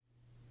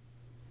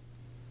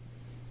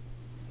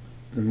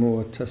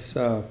Namo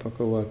tassa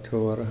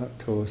bhagavato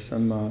arahato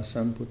samma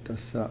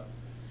sambuddhassa.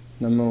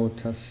 Namo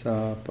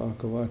tassa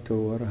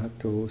bhagavato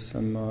arahato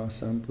samma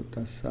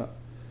sambuddhassa.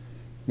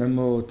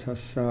 Namo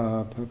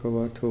tassa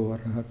bhagavato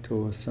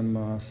arahato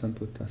samma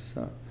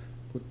sambuddhassa.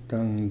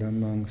 Buddhang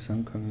dhammang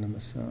sanghang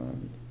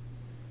namasami.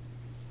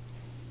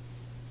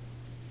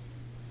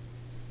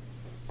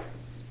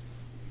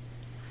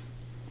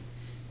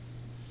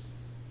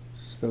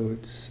 So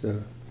it's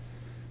a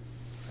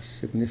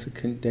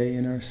significant day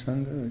in our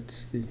Sangha.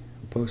 It's the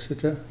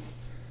Uposatha,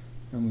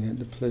 and we had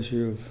the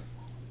pleasure of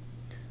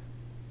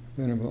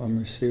Venerable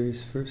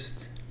Amarasiri's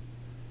first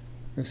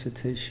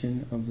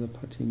recitation of the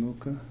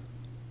Patimokkha,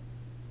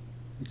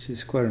 which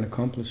is quite an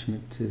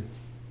accomplishment to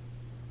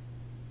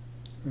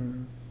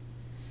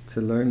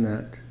learn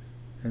that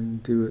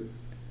and do it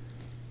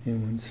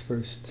in one's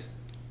first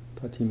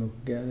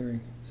Patimokkha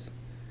gathering.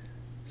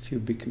 A few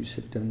bhikkhus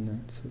have done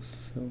that,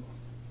 so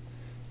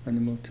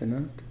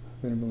Anumotana,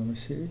 Venerable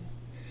Amarasiri.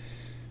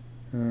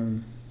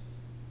 And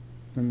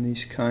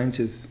these kinds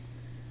of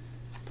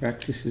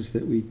practices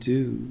that we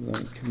do,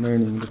 like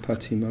learning the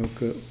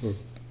Patimokkha or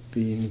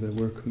being the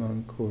work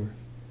monk or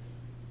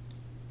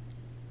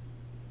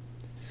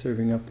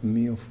serving up a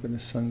meal for the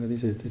Sangha,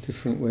 these are the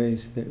different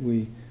ways that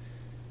we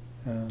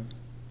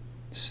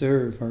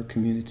serve our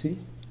community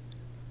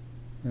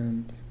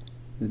and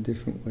the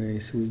different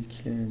ways we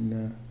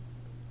can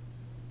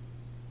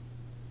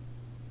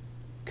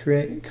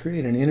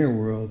create an inner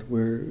world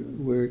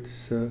where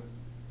it's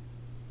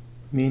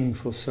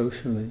meaningful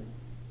socially.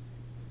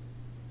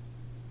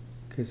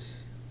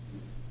 Because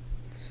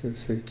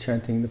so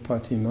chanting the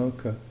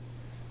Patimokkha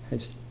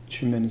has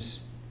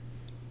tremendous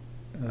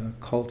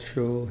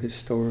cultural,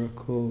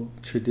 historical,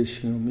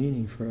 traditional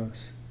meaning for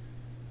us.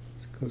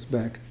 It goes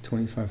back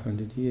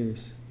 2,500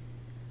 years.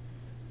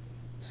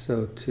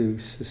 So to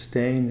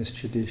sustain this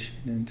tradition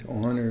and to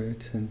honor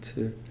it and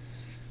to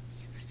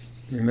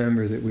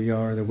remember that we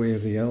are the way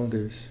of the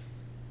elders,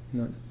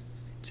 not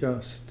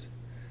just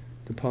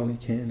the Pali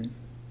Canon.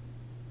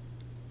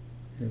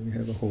 And we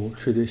have a whole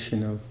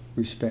tradition of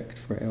respect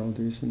for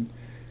elders and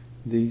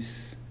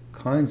these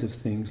kinds of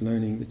things,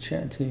 learning the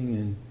chanting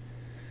and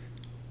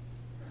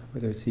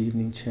whether it's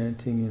evening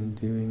chanting and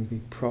doing the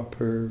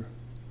proper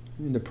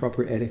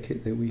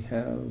etiquette that we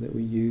have, that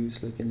we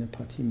use, like in the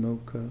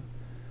Patimokkha.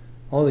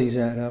 All these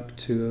add up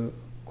to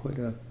quite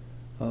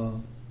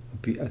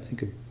I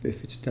think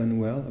if it's done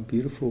well, a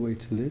beautiful way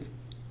to live,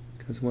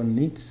 because one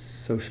needs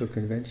social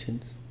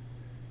conventions.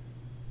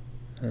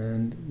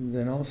 And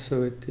then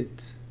also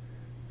it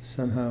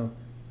somehow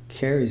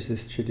carries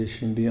this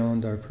tradition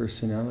beyond our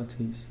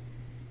personalities.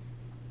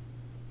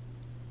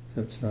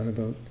 So it's not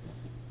about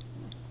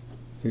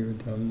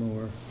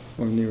Viradhamma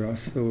or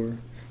Nirasa or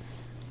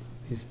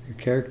these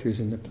characters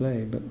in the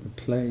play, but the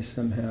play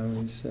somehow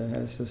has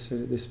a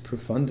sort of this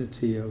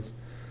profundity of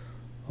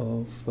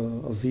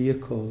a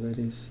vehicle that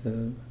is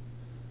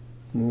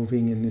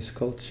moving in this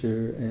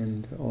culture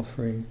and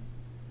offering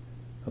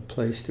a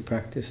place to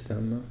practice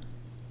Dhamma.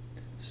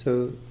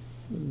 So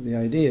the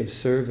idea of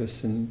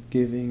service and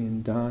giving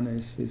and dana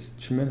is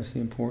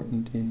tremendously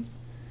important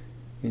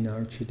in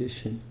our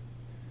tradition.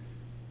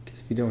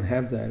 Because if you don't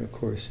have that, of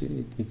course,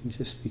 you can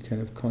just be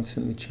kind of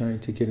constantly trying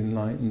to get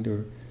enlightened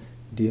or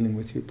dealing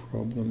with your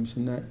problems,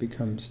 and that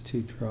becomes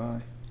too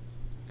dry.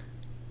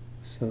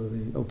 So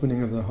the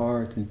opening of the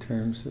heart in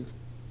terms of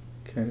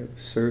kind of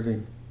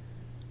serving,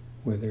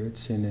 whether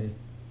it's in a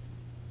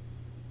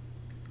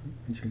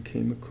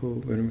chemical,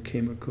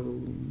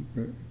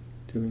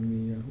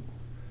 doing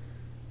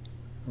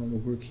all the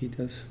work he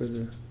does for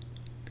the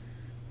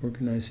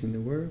organizing the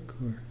work,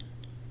 or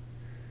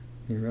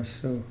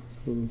Nirasa,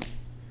 who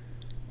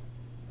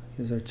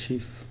is our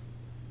chief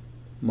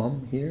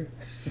mom here,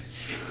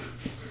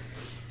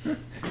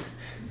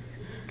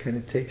 kind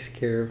of takes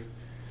care of.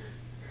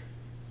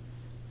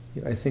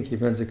 I think he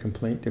runs a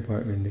complaint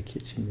department in the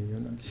kitchen, maybe,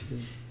 I'm not sure.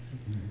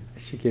 I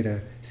should get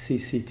a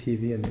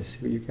CCTV and see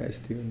what you guys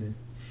do in there.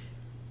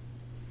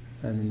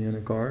 And then the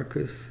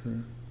Anagarikas,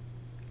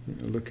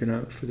 looking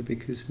out for the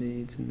bhikkhu's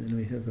needs, and then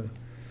we have a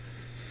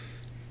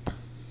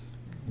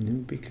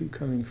new bhikkhu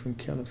coming from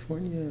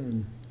California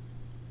and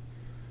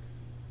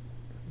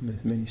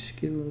with many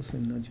skills,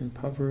 and Ajahn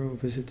Pavaro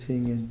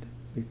visiting, and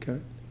we've got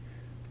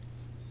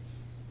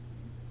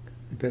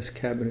the best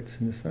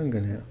cabinets in the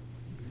Sangha now.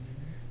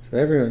 So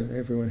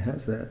everyone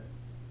has that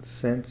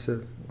sense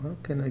of, how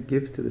can I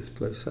give to this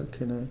place? How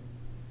can I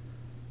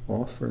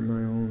offer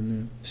my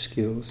own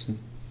skills, and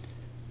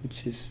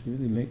which is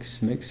really makes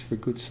for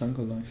good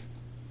Sangha life.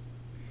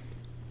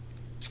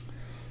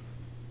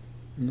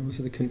 And those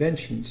are the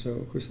conventions. So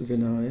of course the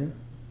Vinaya,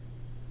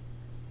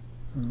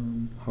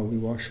 how we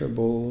wash our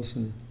bowls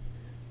and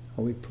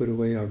how we put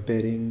away our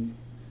bedding,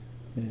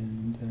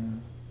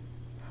 and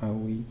how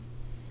we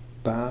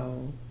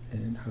bow,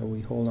 and how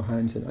we hold our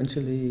hands in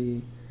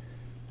Anjali,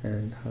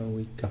 and how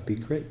we guppy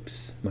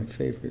grapes, my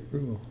favorite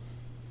rule.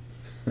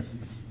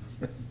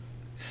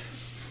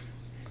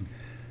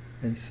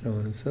 And so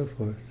on and so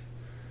forth.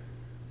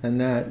 And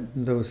that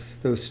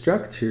those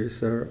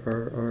structures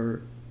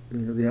are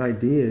the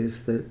idea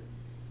is that,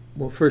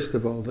 well, first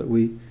of all, that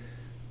we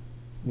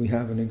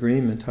have an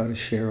agreement how to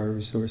share our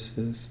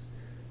resources,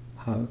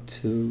 how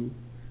to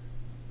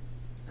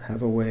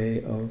have a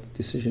way of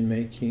decision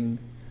making,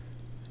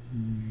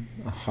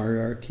 a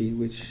hierarchy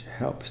which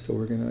helps to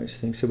organize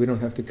things, so we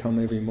don't have to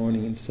come every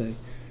morning and say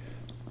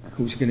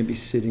who's going to be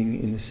sitting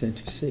in the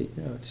center seat.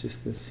 No, it's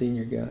just the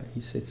senior guy,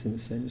 he sits in the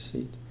center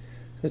seat.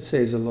 That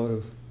saves a lot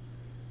of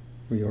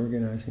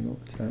reorganizing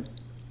over time.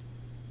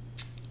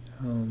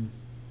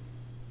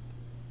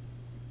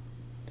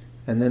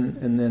 And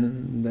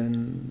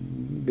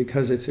then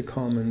because it's a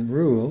common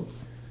rule,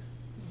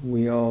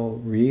 we all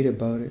read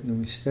about it and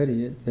we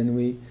study it, then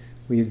we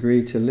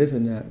agree to live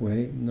in that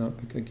way, not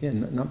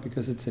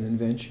because it's an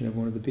invention of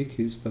one of the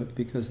bhikkhus, but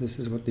because this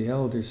is what the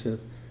elders have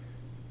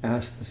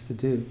asked us to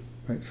do,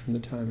 right from the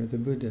time of the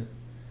Buddha.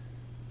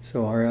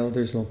 So our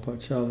elders, Lompa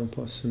Chal and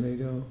Lompa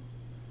Sumedho,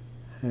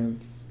 have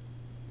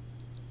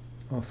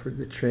offered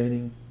the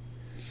training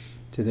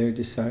to their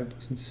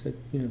disciples and said,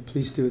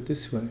 please do it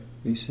this way.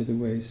 These are the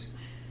ways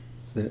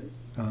that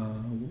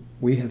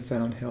we have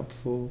found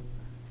helpful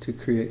to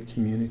create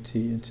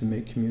community and to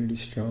make community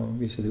strong.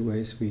 These are the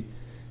ways we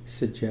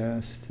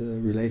suggest,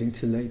 relating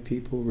to lay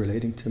people,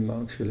 relating to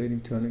monks, relating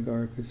to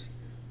anagarkas.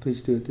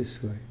 Please do it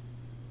this way.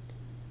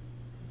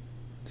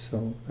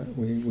 So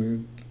we're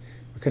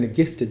kind of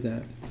gifted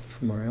that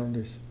from our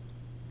elders,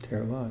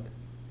 Theravada.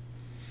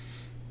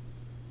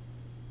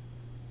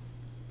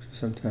 So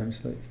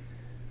sometimes, like,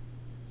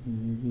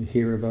 you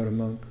hear about a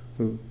monk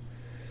who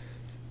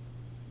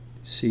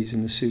sees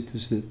in the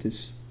suttas that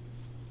this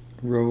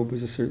robe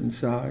is a certain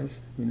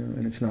size,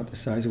 and it's not the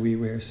size we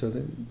wear, so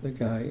the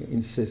guy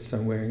insists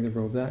on wearing the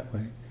robe that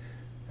way.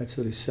 That's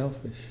really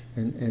selfish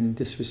and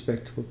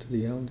disrespectful to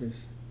the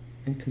elders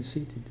and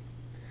conceited.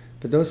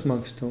 But those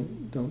monks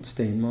don't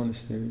stay in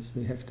monasteries.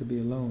 They have to be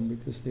alone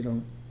because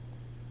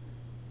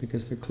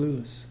they're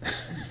clueless.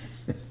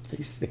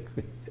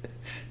 Basically,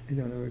 they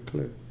don't have a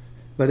clue.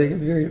 But they get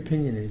very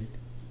opinionated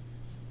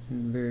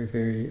and very,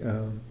 very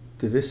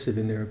divisive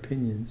in their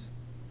opinions.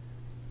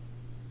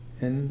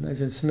 And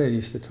Ajahn Sumedho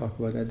used to talk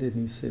about that,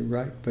 didn't he? He said,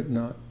 right but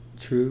not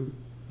true,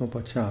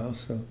 Lompa Chal.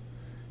 So,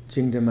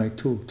 jing de mai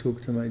tuk,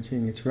 tuk de mai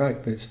jing. It's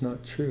right, but it's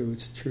not true.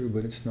 It's true,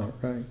 but it's not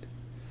right.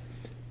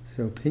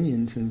 So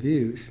opinions and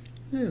views,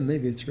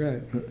 maybe it's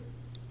right, but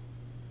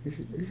is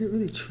it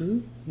really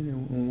true?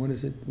 And what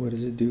does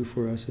it do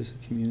for us as a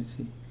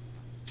community?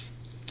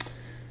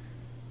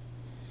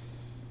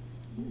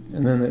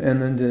 And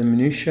then the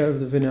minutiae of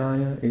the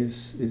Vinaya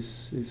is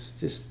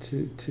just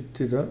to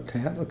develop, to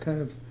have a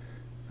kind of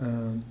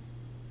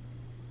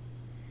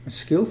a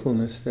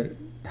skillfulness that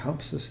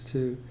helps us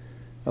to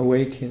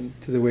awaken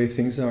to the way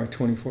things are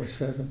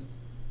 24/7,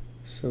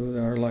 so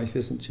that our life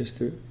isn't just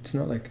it's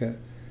not like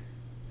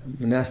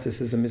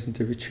monasticism isn't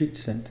a retreat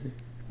center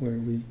where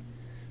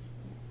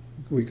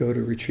we go to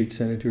a retreat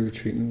center, do a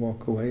retreat and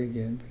walk away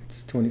again, but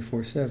it's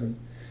 24/7.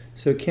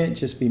 So it can't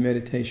just be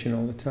meditation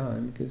all the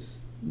time, because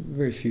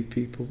very few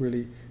people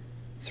really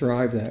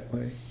thrive that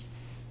way.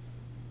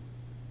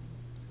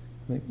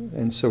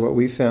 And so what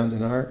we found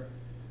in our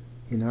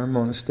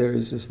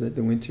monasteries is that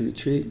the winter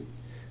retreat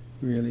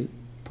really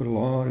put a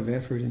lot of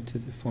effort into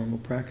the formal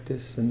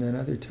practice, and then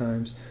other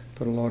times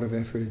put a lot of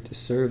effort into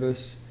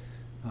service,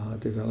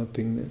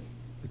 developing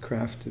the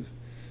craft of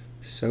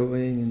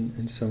sewing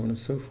and so on and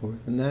so forth.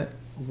 And that,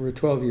 over a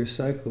 12-year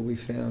cycle, we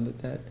found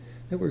that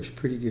works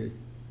pretty good.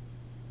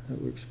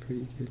 That works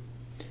pretty good.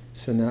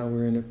 So now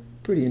we're in a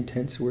pretty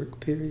intense work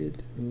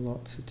period, and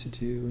lots to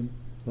do and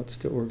lots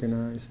to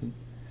organize,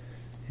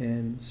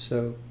 and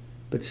so,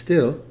 but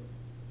still,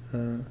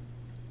 the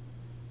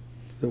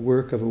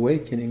work of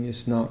awakening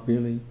is not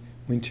really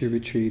winter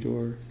retreat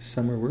or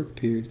summer work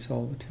period. It's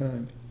all the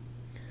time.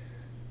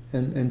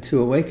 And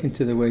to awaken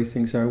to the way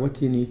things are, what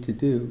do you need to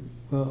do?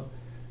 Well,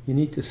 you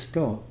need to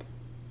stop.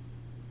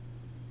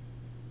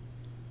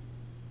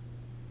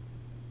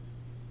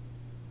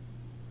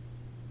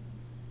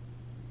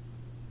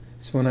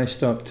 So when I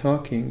stop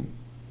talking,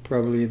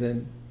 probably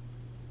then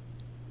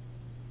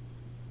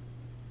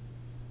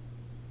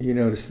you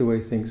notice the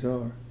way things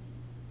are.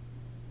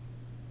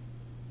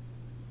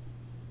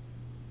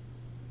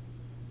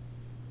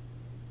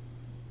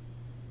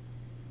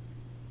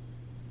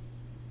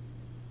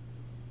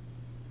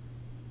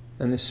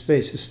 And this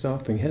space of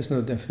stopping has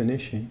no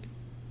definition.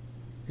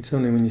 It's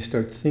only when you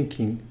start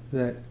thinking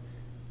that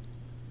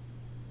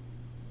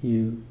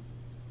you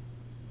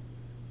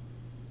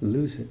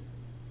lose it.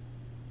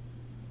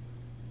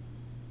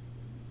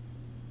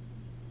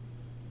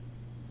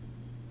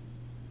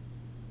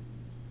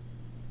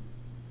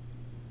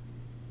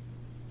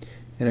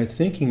 And our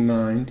thinking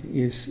mind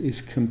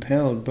is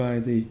compelled by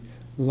the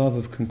love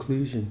of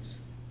conclusions,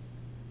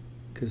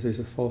 because there's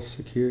a false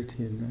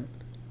security in that.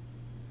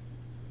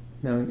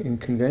 Now, in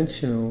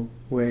conventional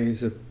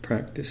ways of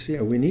practice,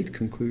 we need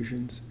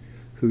conclusions.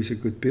 Who's a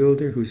good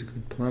builder? Who's a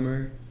good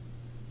plumber?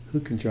 Who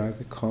can drive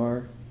the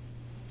car?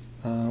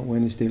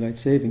 When is daylight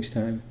savings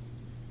time?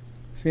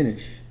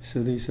 finish.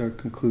 So these are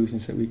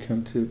conclusions that we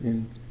come to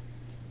in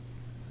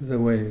the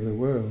way of the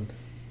world.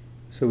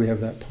 So we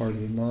have that part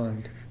of the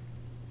mind.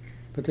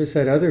 But there's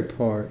that other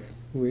part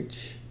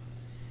which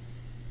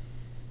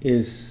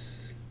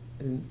is,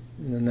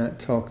 in that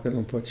talk that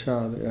Luang Por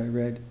Chah that I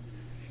read,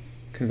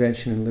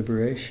 Convention and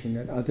Liberation,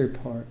 that other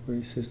part where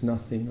he says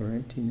nothing or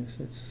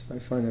emptiness. I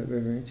find that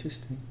very, very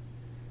interesting.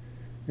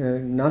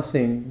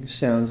 Nothing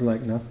sounds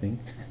like nothing,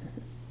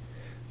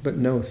 but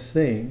no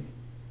thing.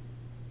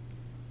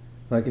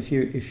 Like if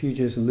you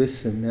just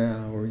listen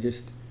now, or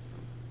just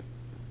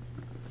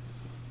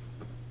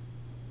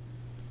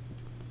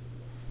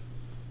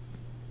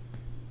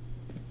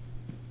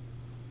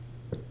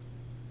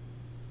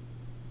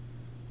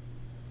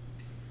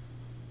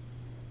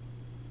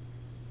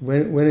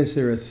when is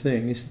there a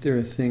thing? Isn't there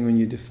a thing when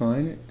you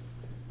define it?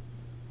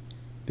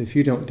 If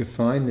you don't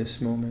define this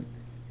moment,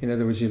 in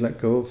other words, you let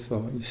go of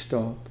thought, you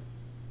stop.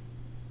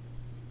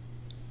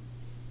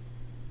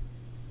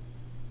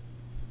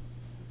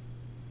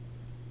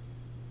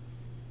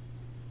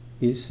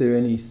 Is there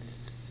any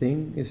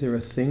thing? Is there a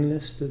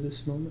thingness to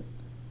this moment?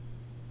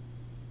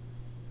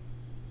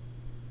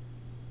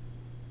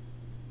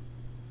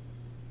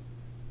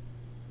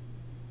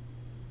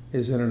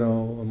 Isn't it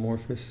all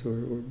amorphous,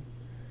 or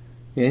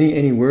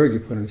any word you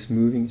put on it's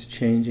moving, it's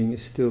changing,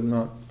 it's still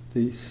not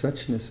the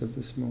suchness of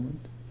this moment.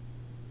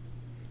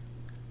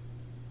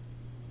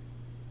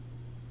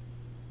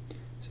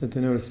 So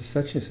to notice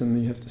the suchness, and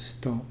then you have to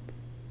stop.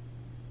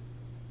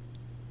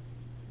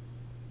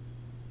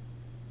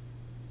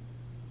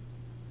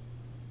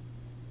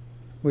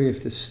 What do you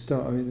have to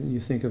stop? I mean, you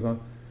think about,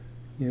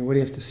 what do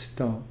you have to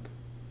stop?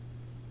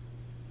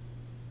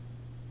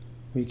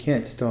 Well, you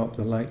can't stop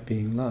the light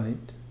being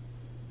light,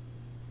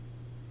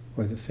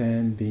 or the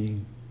fan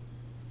being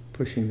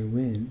pushing the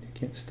wind. You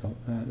can't stop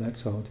that.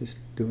 That's all just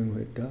doing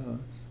what it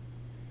does.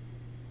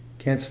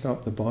 Can't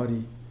stop the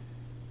body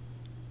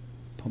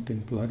pumping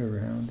blood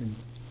around and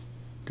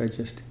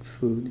digesting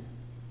food.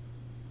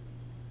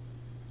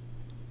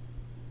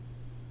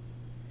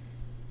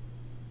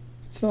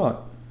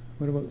 Thought.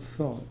 What about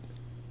thought?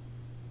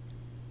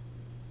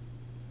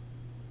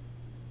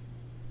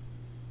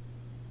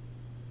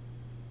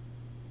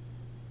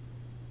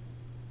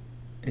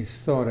 Is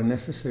thought a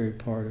necessary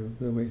part of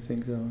the way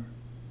things are?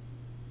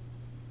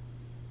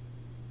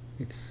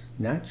 It's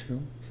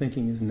natural.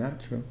 Thinking is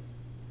natural.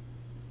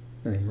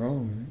 Nothing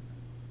wrong with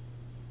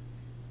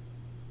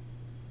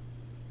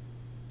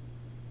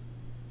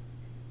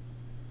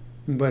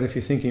it. But if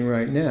you're thinking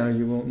right now,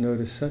 you won't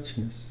notice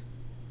suchness.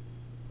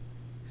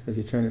 So if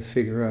you're trying to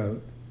figure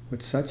out what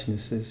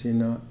suchness is,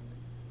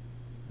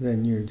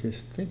 then you're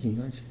just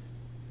thinking, aren't you?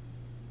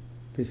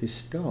 But if you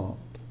stop,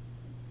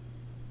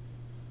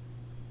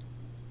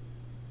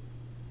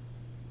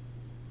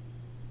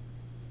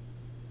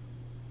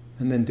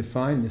 and then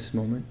define this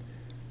moment,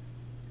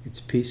 it's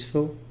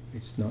peaceful,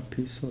 it's not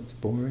peaceful, it's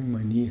boring,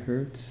 my knee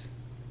hurts.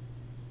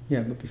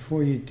 Yeah, but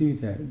before you do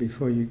that,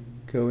 before you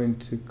go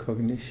into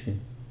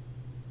cognition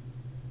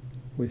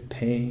with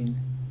pain,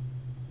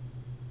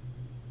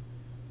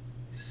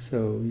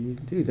 so you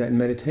do that in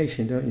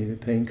meditation, don't you? The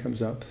pain comes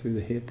up through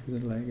the hip or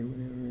the leg or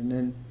whatever, and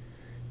then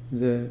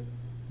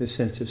the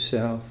sense of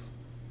self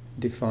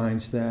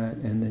defines that,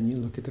 and then you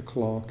look at the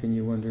clock and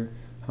you wonder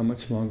how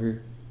much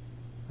longer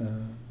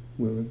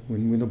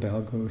when will the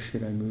bell go?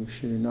 Should I move?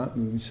 Should I not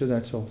move? And so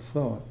that's all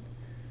thought.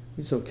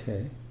 It's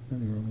okay,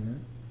 nothing wrong with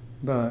that.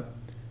 But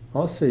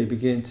also you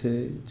begin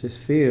to just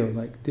feel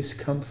like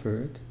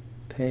discomfort,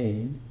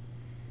 pain.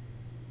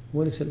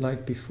 What is it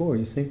like before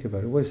you think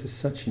about it? What is the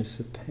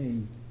suchness of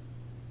pain?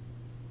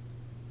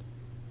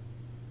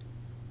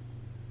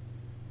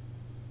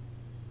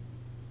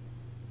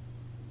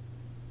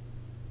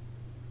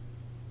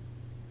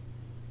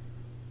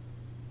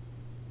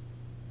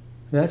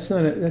 That's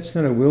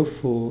not a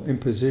willful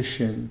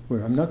imposition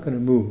where I'm not going to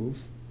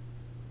move.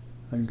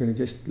 I'm going to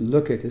just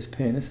look at this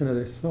pain. That's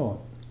another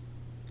thought.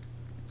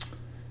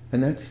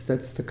 And that's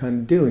the kind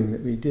of doing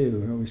that we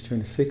do. We're always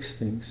trying to fix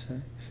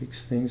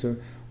things,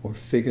 or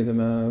figure them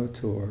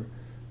out, or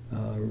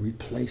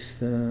replace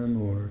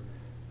them, or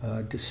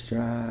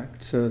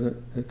distract. So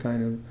the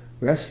kind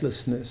of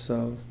restlessness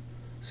of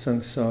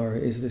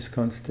samsara is this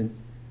constant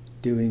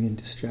doing and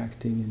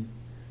distracting and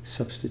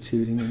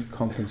substituting and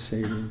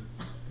compensating,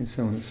 and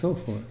so on and so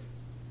forth.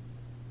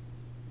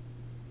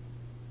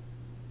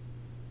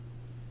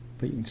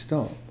 But you can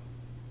stop.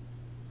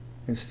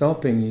 And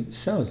stopping, it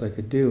sounds like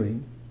a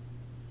doing,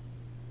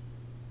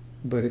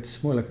 but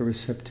it's more like a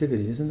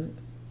receptivity, isn't it?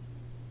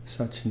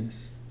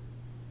 Suchness.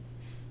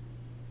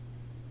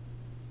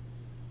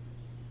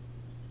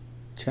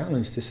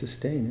 Challenge to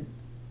sustain it.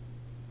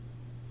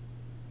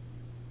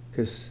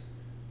 Because,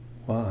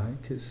 why?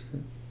 Because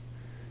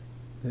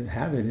the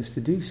habit is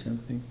to do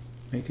something.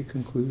 Make a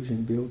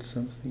conclusion, build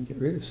something, get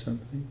rid of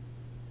something,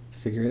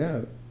 figure it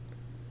out,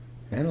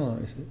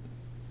 analyze it,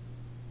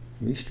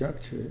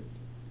 restructure it,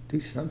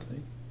 do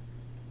something.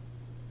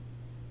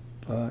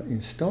 But in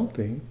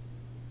stopping,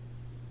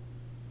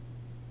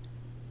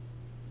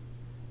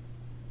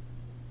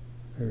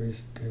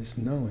 there's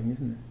knowing,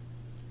 isn't there?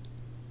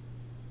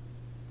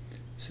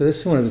 So this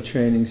is one of the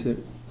trainings that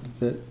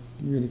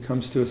really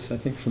comes to us, I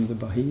think, from the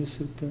Bahia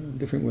Sutta,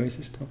 different ways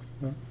it's talked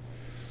about.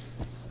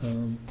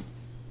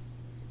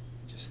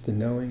 Just the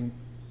knowing,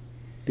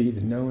 be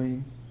the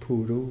knowing,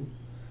 puru.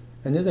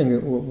 And the other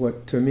thing,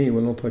 what to me,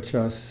 what Luang Por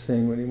Chah is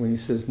saying when he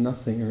says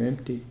nothing or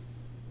empty,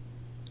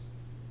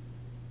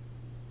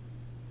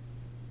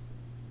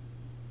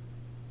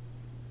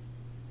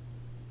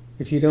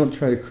 if you don't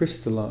try to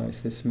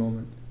crystallize this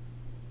moment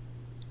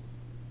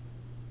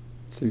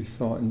through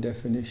thought and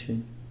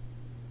definition,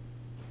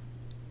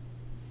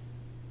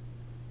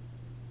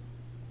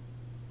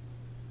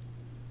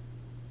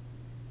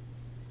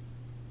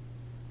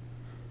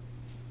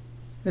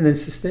 and then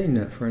sustain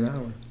that for an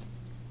hour,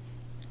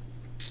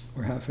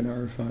 or half an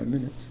hour, or 5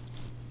 minutes.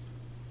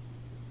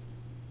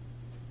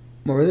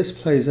 Where this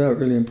plays out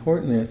really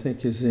importantly, I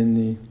think, is in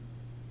the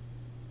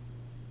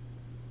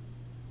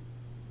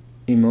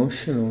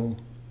emotional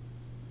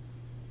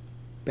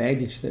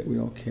baggage that we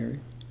all carry,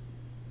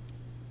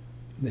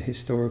 the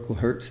historical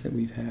hurts that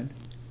we've had,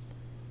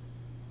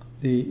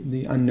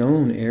 the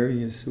unknown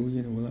areas.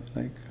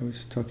 Like I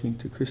was talking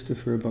to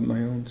Christopher about my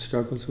own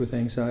struggles with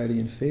anxiety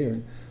and fear,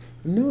 and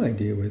I have no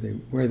idea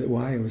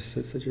why I was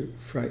such a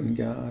frightened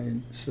guy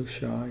and so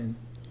shy, and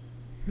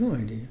no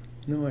idea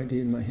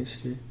in my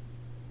history.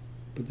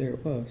 But there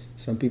it was.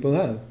 Some people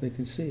have. They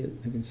can see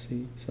it. They can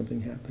see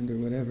something happened or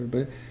whatever.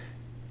 But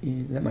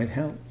that might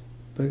help.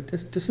 But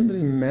it doesn't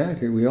really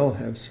matter. We all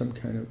have some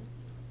kind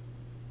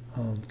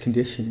of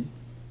conditioning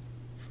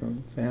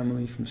from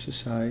family, from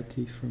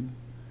society, from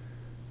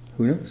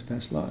who knows,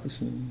 past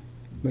lives.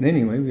 But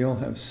anyway, we all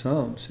have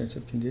some sense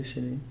of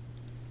conditioning.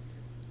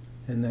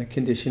 And that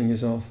conditioning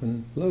is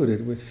often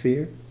loaded with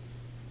fear,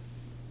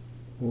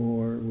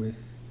 and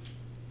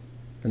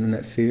then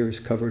that fear is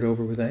covered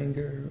over with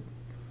anger,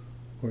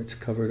 or it's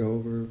covered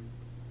over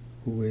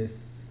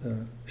with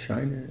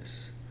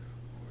shyness,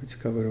 or it's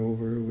covered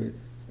over with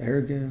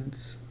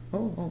arrogance,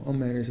 all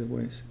manners of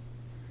ways.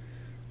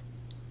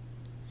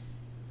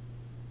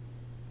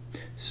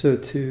 So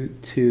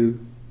to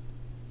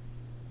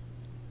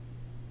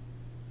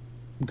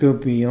go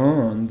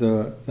beyond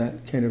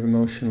that kind of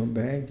emotional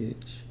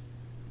baggage.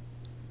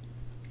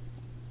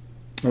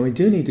 And we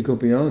do need to go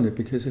beyond it,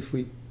 because if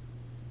we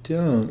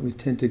don't, we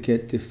tend to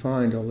get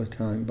defined all the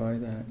time by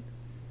that.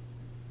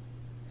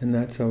 And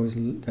that always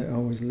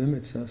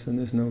limits us, and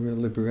there's no real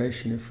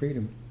liberation or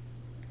freedom.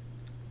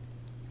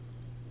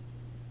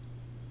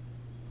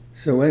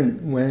 So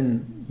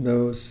when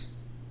those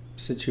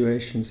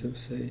situations of,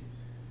 say,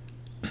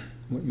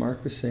 what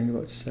Mark was saying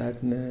about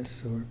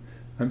sadness, or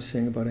I'm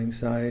saying about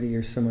anxiety,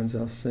 or someone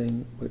else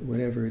saying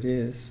whatever it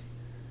is,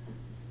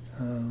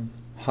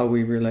 how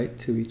we relate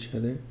to each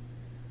other,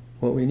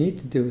 what we need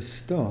to do is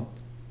stop.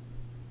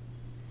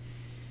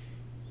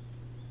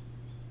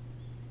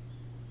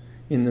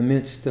 In the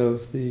midst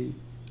of the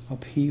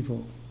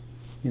upheaval,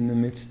 in the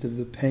midst of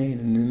the pain,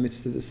 in the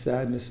midst of the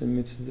sadness, in the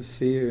midst of the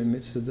fear, in the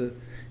midst of the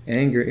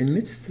anger, in the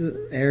midst of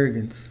the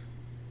arrogance.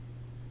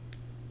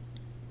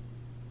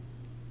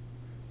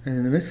 And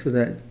in the midst of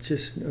that,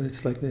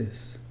 it's like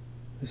this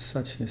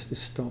suchness, this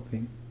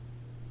stopping.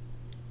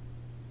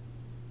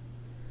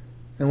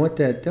 And what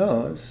that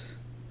does,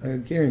 I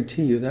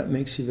guarantee you, that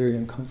makes you very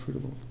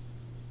uncomfortable.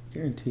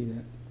 Guarantee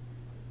that.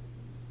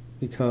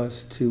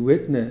 Because to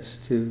witness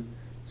to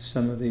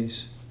some of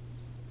these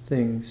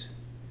things,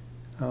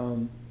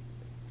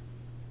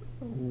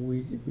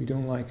 we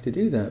don't like to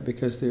do that,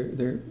 because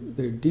they're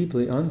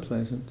deeply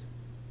unpleasant.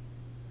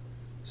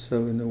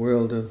 So in the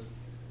world of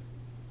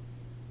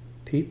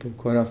people,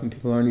 quite often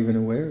people aren't even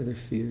aware of their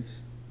fears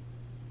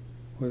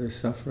or their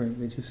suffering.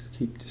 They just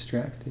keep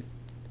distracted.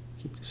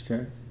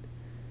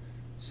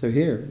 So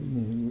here,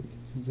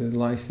 the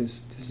life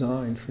is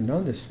designed for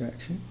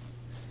non-distraction,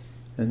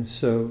 and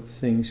so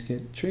things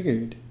get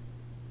triggered.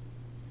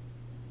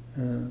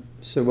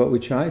 So what we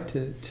try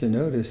to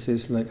notice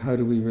is, like, how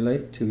do we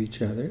relate to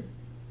each other?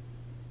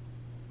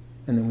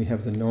 And then we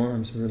have the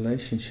norms of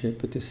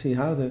relationship, but to see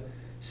how the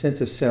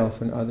sense of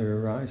self and other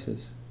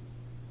arises.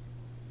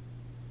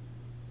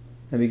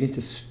 And begin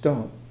to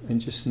stop and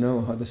just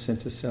know how the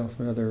sense of self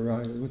and other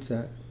arises. What's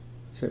that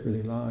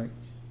really like?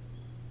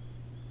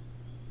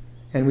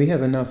 And we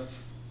have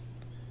enough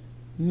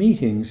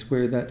meetings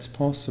where that's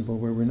possible,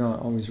 where we're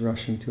not always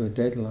rushing to a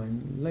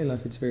deadline. In lay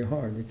life, it's very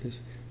hard because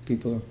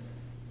people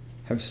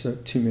have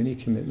too many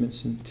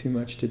commitments and too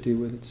much to do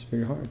with it. It's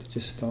very hard to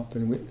just stop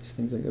and witness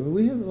things like that. But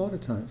we have a lot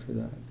of time for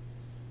that.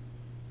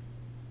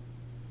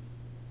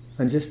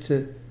 And just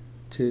to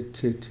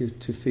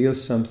feel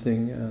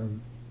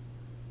something,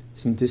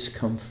 some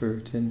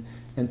discomfort, and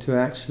to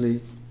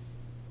actually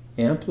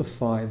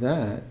amplify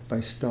that by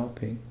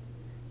stopping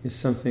is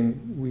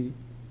something we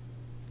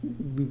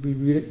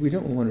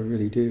don't want to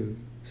really do.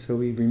 So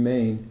we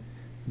remain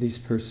these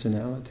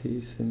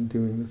personalities and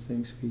doing the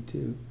things we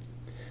do.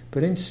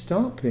 But in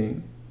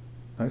stopping,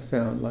 I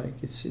found, like,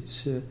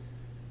 it's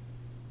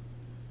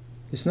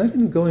It's not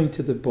even going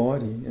to the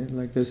body. And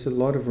like there's a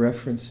lot of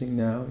referencing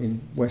now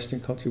in Western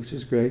culture, which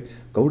is great.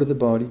 Go to the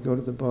body, go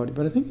to the body.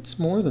 But I think it's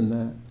more than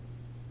that.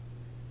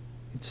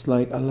 It's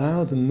like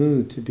allow the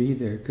mood to be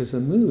there, because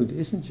the mood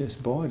isn't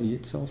just body,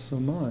 it's also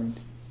mind.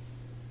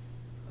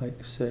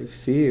 Like say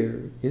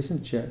fear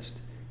isn't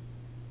just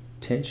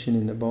tension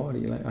in the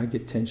body. Like I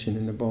get tension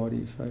in the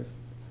body if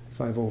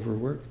I've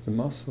overworked the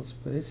muscles,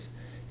 but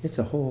it's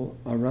a whole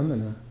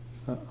aramana,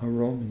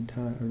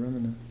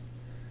 aramana.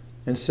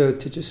 And so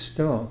to just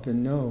stop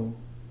and know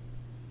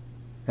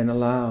and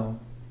allow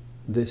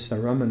this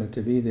aramana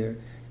to be there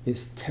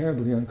is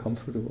terribly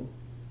uncomfortable,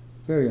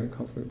 very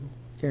uncomfortable,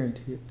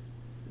 guarantee it.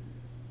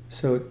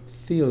 So it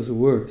feels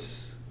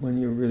worse when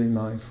you're really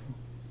mindful.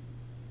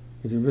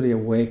 If you're really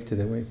awake to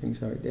the way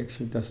things are, it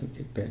actually doesn't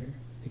get better,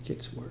 it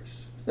gets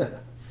worse.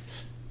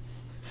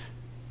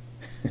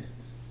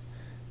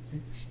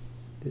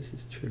 This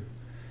is true.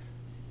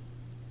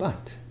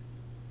 But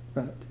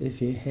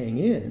if you hang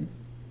in,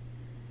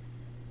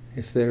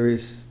 if there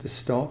is the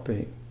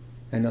stopping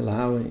and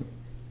allowing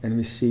and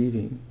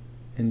receiving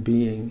and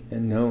being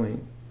and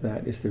knowing,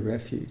 that is the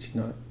refuge,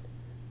 not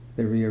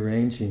the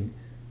rearranging,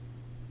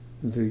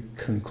 the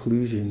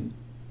conclusion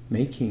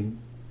making,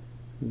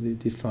 the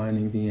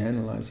defining, the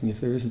analyzing. If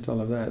there isn't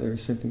all of that, there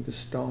is simply the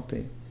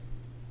stopping.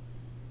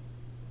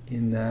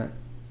 In that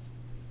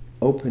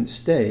open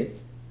state,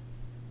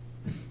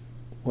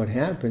 what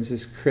happens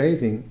is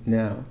craving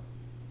now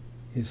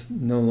is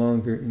no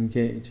longer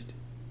engaged.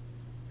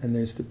 And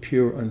there's the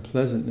pure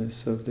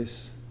unpleasantness of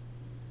this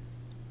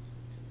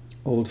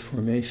old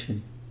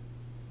formation.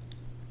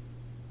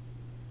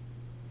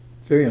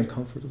 Very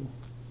uncomfortable.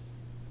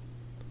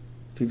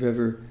 If you've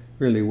ever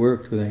really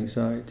worked with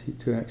anxiety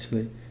to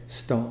actually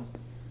stop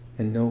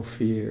and no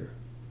fear,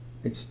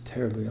 it's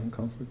terribly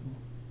uncomfortable.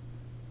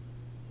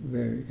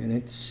 Very, and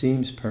it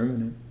seems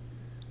permanent.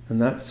 And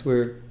that's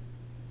where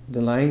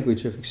the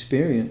language of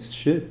experience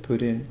should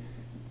put in,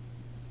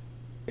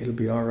 it'll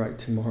be all right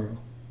tomorrow,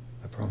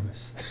 I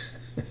promise.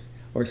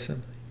 Or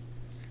something.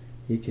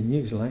 You can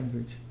use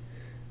language.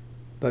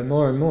 But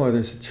more and more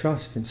there's a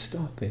trust in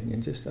stopping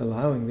and just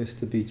allowing this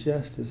to be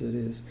just as it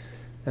is.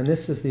 And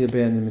this is the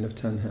abandonment of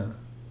tanha.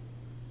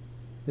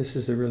 This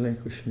is the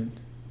relinquishment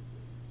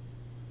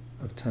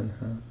of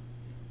tanha.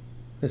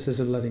 This is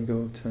a letting go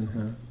of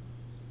tanha.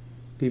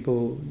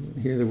 People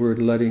hear the word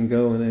letting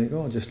go and they think,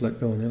 oh, just let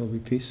go and it'll be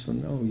peaceful.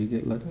 No, you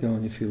get let go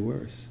and you feel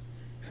worse.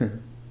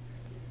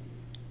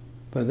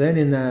 But then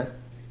in that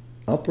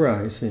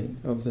uprising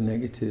of the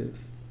negative,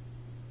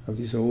 of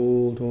these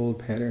old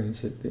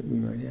patterns that we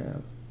might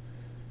have,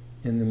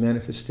 in the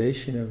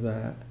manifestation of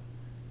that,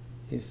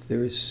 if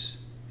there is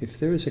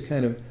a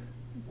kind of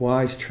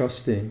wise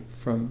trusting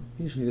from,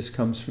 usually this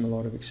comes from a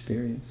lot of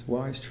experience,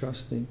 wise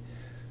trusting,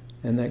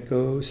 and that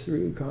goes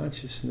through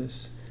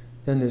consciousness,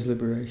 then there's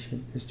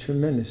liberation. There's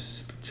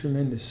tremendous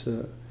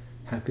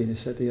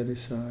happiness at the other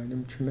side,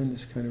 and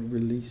tremendous kind of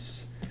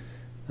release,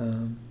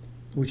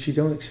 which you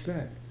don't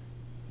expect.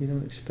 You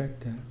don't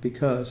expect that,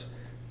 because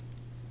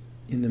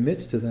in the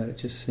midst of that it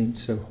just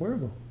seems so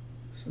horrible,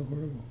 so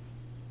horrible.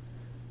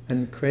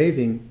 And the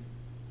craving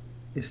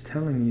is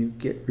telling you,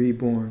 get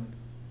reborn,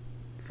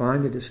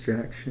 find a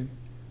distraction,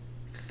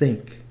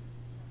 think,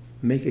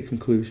 make a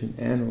conclusion,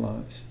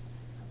 analyze,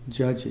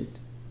 judge it,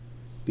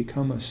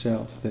 become a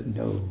self that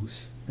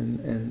knows,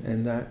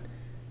 and that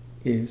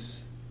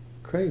is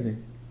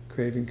craving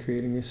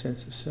creating a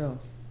sense of self.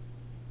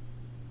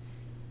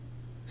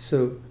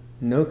 So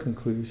no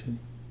conclusion.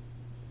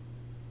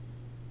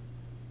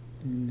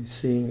 In the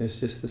seeing, there's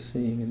just the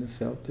seeing, and the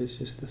felt, there's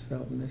just the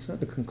felt, and that's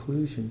not a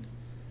conclusion.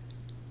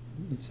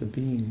 It's a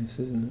beingness,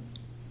 isn't it?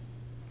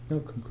 No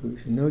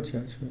conclusion, no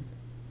judgment.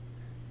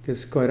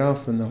 Because quite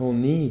often the whole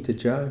need to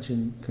judge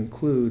and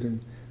conclude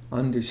and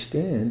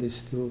understand is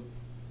still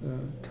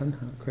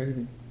tanha,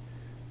 craving.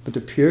 But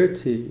the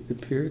purity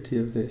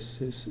of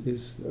this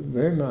is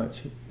very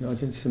much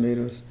Ajahn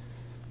Sumedho's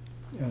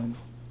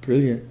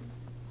brilliant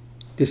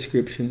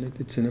description that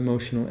it's an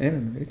emotional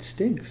enema. It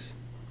stinks.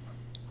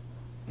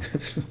 It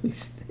absolutely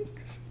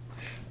stinks.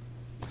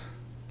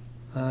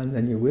 And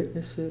then you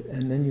witness it,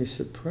 and then you're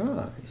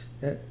surprised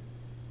at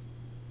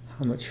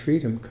how much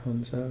freedom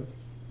comes out.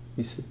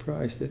 You're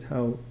surprised at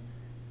how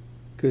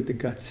good the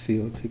guts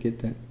feel to get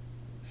that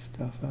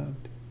stuff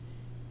out.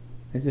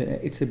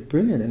 It's a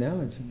brilliant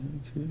analogy.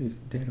 It's really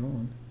dead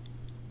on.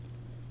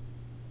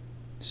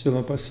 So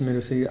Lama Sumedho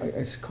would say,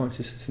 as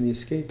consciousness in the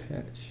escape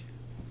hatch.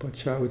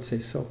 Pacha would say,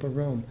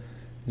 Soparom,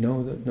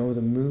 know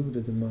the mood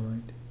of the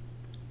mind.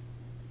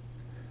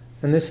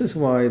 And this is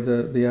why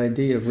the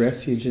idea of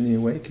refuge in the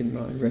awakened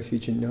mind,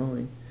 refuge in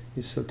knowing,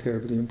 is so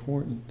terribly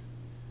important,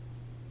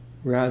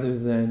 rather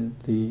than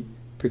the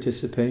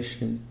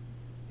participation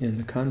in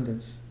the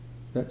khandhas.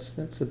 That's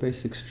the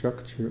basic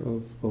structure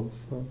of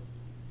one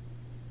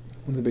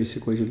of the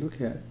basic ways you look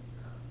at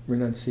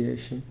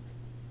renunciation.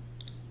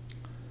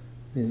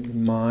 The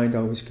mind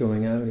always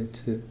going out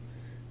into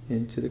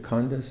the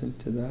khandhas,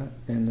 into that,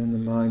 and then the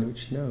mind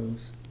which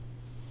knows,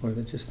 or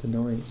just the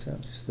knowing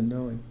itself, just the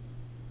knowing.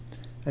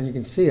 And you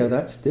can see how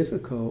that's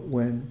difficult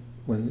when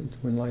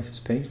life is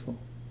painful.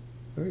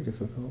 Very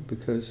difficult,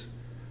 because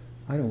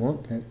I don't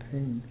want that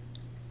pain.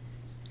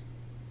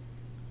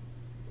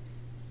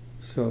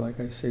 So, like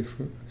I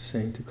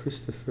saying to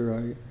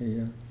Christopher,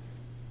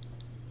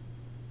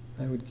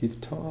 I would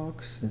give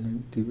talks and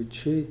I'd do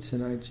retreats,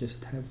 and I'd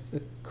just have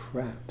the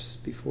craps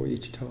before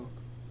each talk.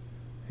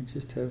 I'd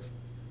just have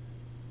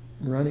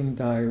running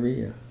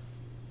diarrhea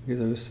because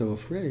I was so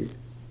afraid.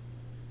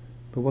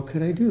 But what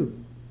could I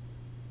do?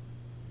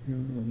 You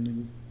know, I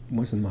mean, it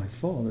wasn't my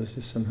fault. It was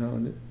just somehow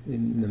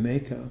in the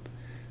makeup.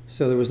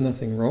 So there was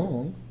nothing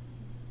wrong.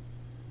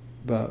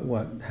 But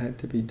what had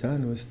to be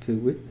done was to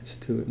witness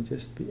to it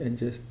and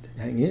just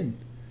hang in.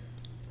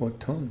 Or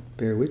ton,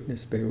 bear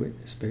witness, again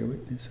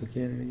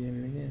and again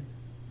and again.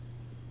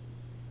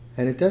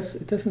 And it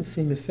doesn't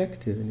seem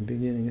effective in the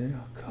beginning.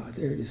 Oh God,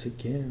 there it is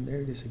again, there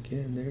it is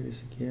again, there it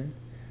is again.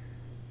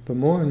 But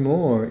more and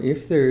more,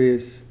 if there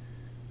is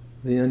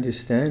the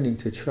understanding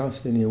to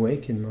trust in the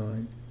awakened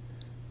mind,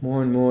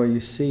 more and more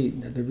you see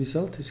that the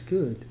result is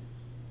good.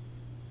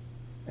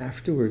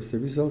 Afterwards, the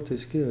result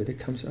is good. It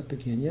comes up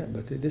again, yeah,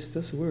 but this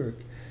does work.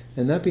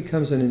 And that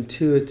becomes an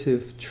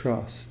intuitive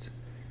trust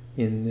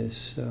in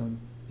this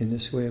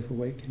way of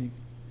awakening.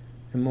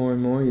 And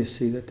more you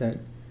see that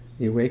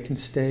the awakened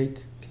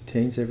state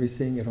contains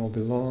everything, it all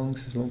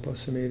belongs, as Lompa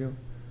Samedo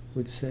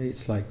would say.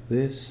 It's like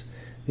this.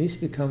 These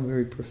become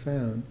very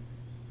profound.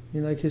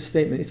 You know, like his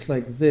statement, it's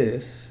like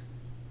this,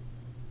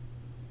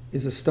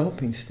 is a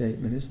stopping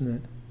statement, isn't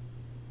it?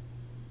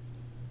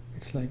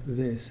 It's like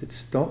this. It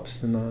stops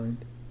the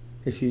mind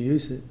if you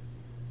use it.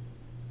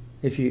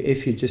 If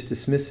you just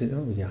dismiss it,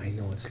 oh yeah, I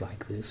know it's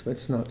like this, but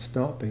it's not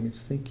stopping,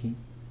 it's thinking.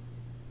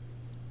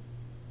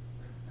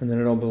 And then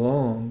it all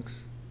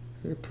belongs.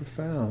 Very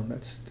profound.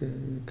 That's the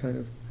kind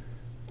of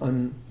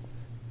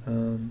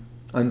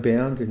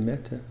unbounded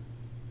metta.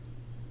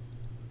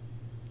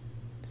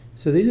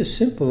 So these are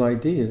simple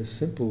ideas,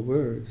 simple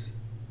words,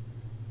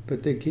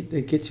 but they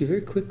get you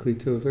very quickly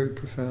to a very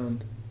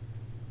profound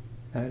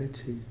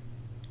attitude.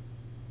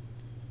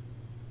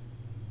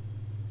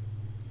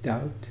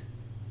 Doubt,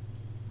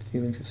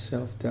 feelings of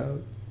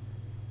self-doubt.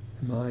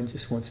 The mind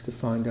just wants to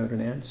find out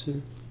an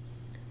answer,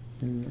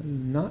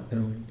 and not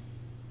knowing,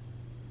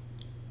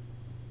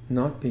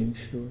 not being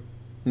sure,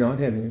 not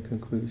having a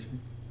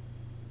conclusion.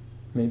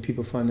 Many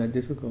people find that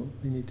difficult.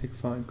 They need to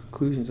find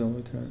conclusions all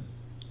the time.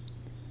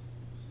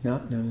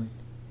 Not knowing.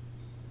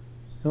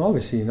 Now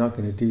obviously you're not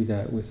going to do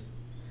that with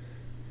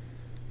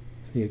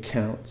the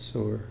accounts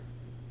or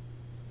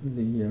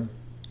the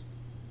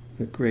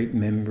great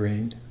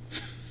membrane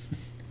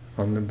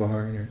on the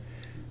barn, or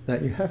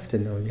that you have to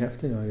know how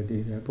to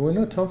do that. But we're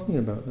not talking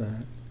about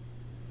that.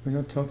 We're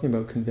not talking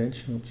about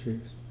conventional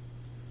truth.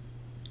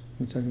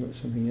 We're talking about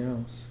something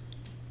else.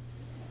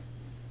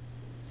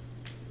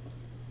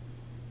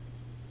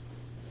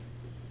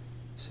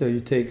 So you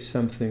take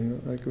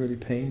something like really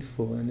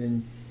painful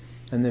and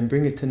then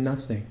bring it to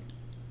nothing.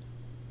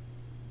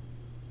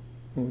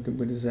 What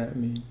does that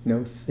mean?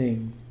 No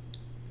thing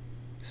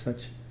such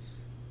as.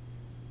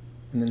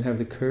 And then have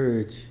the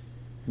courage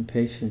and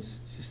patience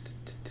just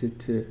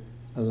to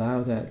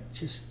allow that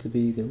just to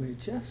be the way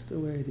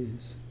it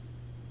is.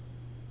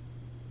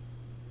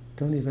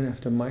 Don't even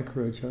have to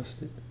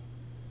micro-adjust it.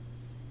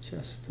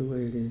 Just the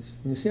way it is.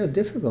 And you see how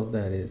difficult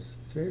that is.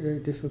 It's very, very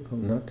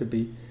difficult not to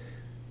be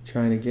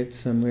trying to get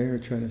somewhere or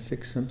trying to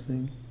fix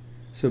something.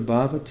 So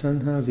bhava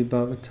tanha,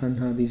 vibhava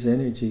tanha, these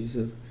energies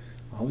of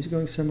always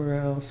going somewhere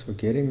else, or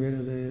getting rid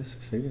of this, or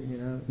figuring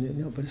it out.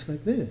 No, but it's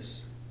like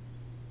this.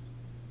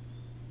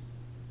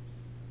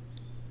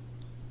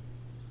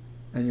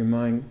 And your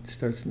mind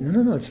starts,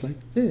 no, it's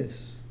like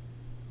this.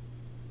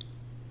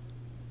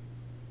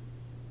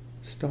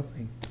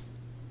 Stopping.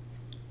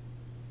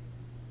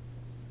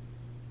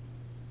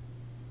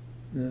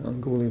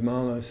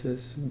 Angulimala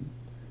says,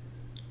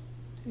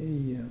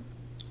 hey,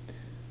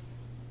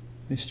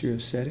 Mr.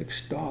 Ascetic,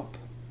 stop.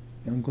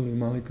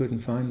 Angulimala couldn't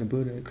find the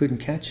Buddha, couldn't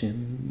catch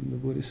him. The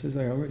Buddha says,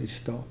 I already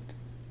stopped.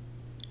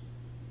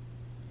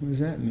 What does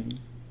that mean?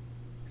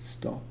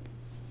 Stop.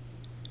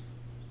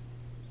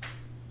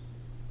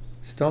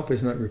 Stop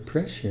is not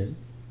repression.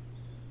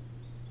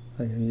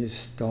 Like you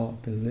just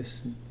stop and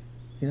listen.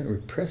 You're not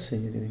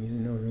repressing anything. You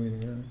know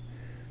anything else.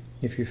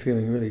 If you're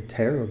feeling really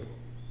terrible,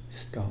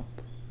 stop.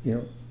 You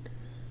know,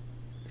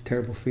 the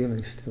terrible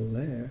feeling's still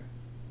there.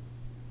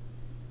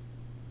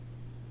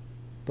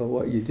 But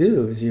what you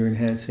do is you're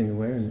enhancing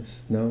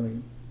awareness,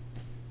 knowing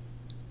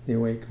the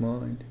awake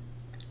mind.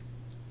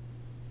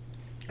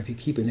 If you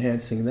keep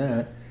enhancing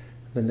that,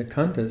 then the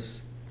khandhas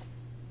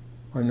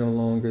are no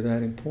longer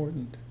that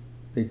important.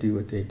 They do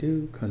what they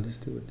do, khandhas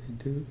do what they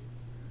do,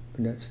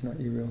 but that's not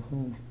your real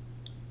home.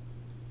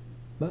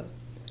 But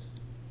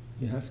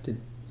you have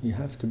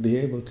to be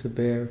able to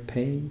bear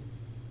pain,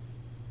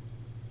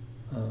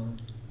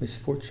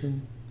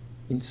 misfortune,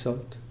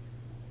 insult,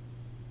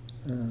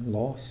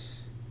 loss,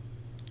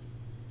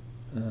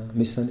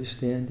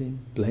 misunderstanding,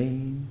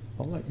 blame,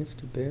 all that you have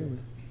to bear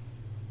with.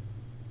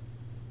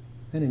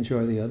 And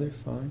enjoy the other,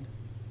 fine.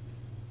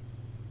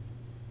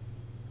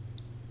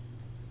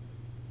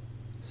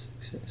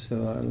 So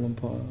Luang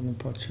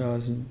Por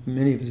Chah's and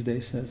many of his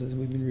desas, as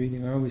we've been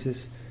reading, are always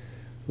just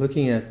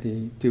looking at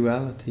the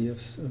duality of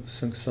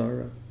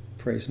samsara,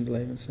 praise and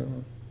blame and so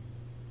on,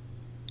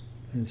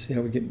 and see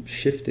how we get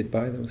shifted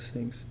by those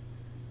things.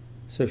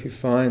 So if you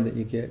find that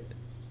you get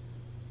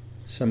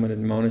someone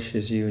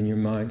admonishes you and your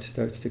mind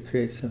starts to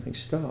create something,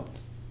 stop.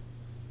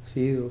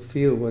 Feel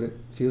what it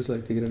feels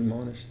like to get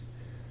admonished.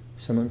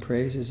 Someone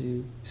praises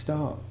you,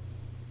 stop.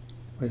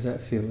 What does that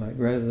feel like?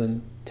 Rather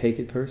than take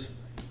it personally.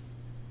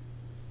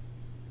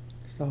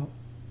 Stop.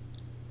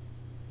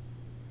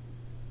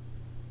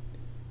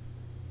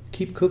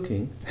 Keep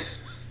cooking.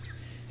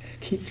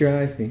 Keep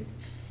driving.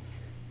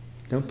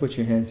 Don't put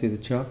your hand through the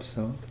chop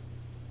salt,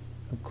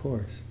 of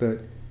course. But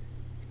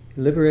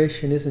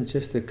liberation isn't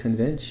just a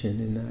convention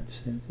in that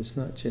sense. It's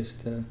not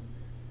just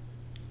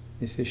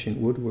efficient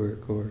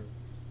woodwork or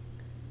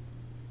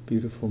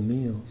beautiful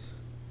meals.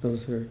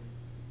 Those are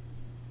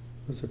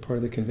part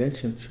of the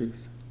convention of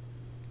truth.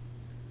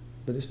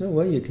 But there's no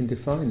way you can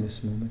define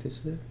this moment,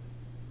 is there?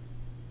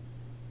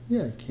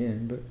 Yeah, you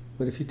can,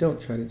 but if you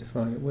don't try to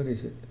define it, what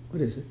is it?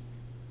 What is it?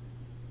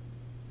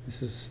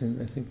 This is,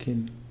 I think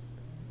in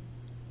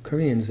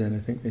Korean Zen, I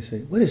think they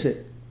say, what is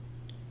it?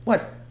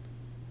 What?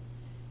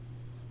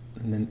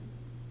 And then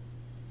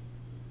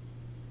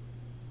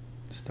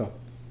stop.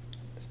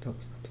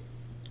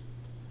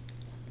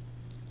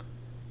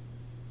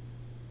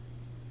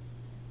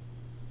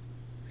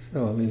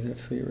 So I'll leave that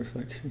for your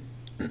reflection.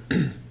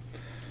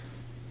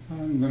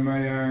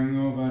 Namayang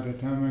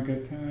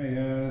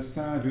Ovadatamagataya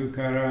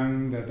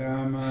Sadhukarang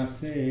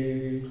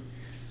Dadamase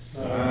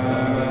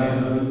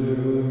Sadhu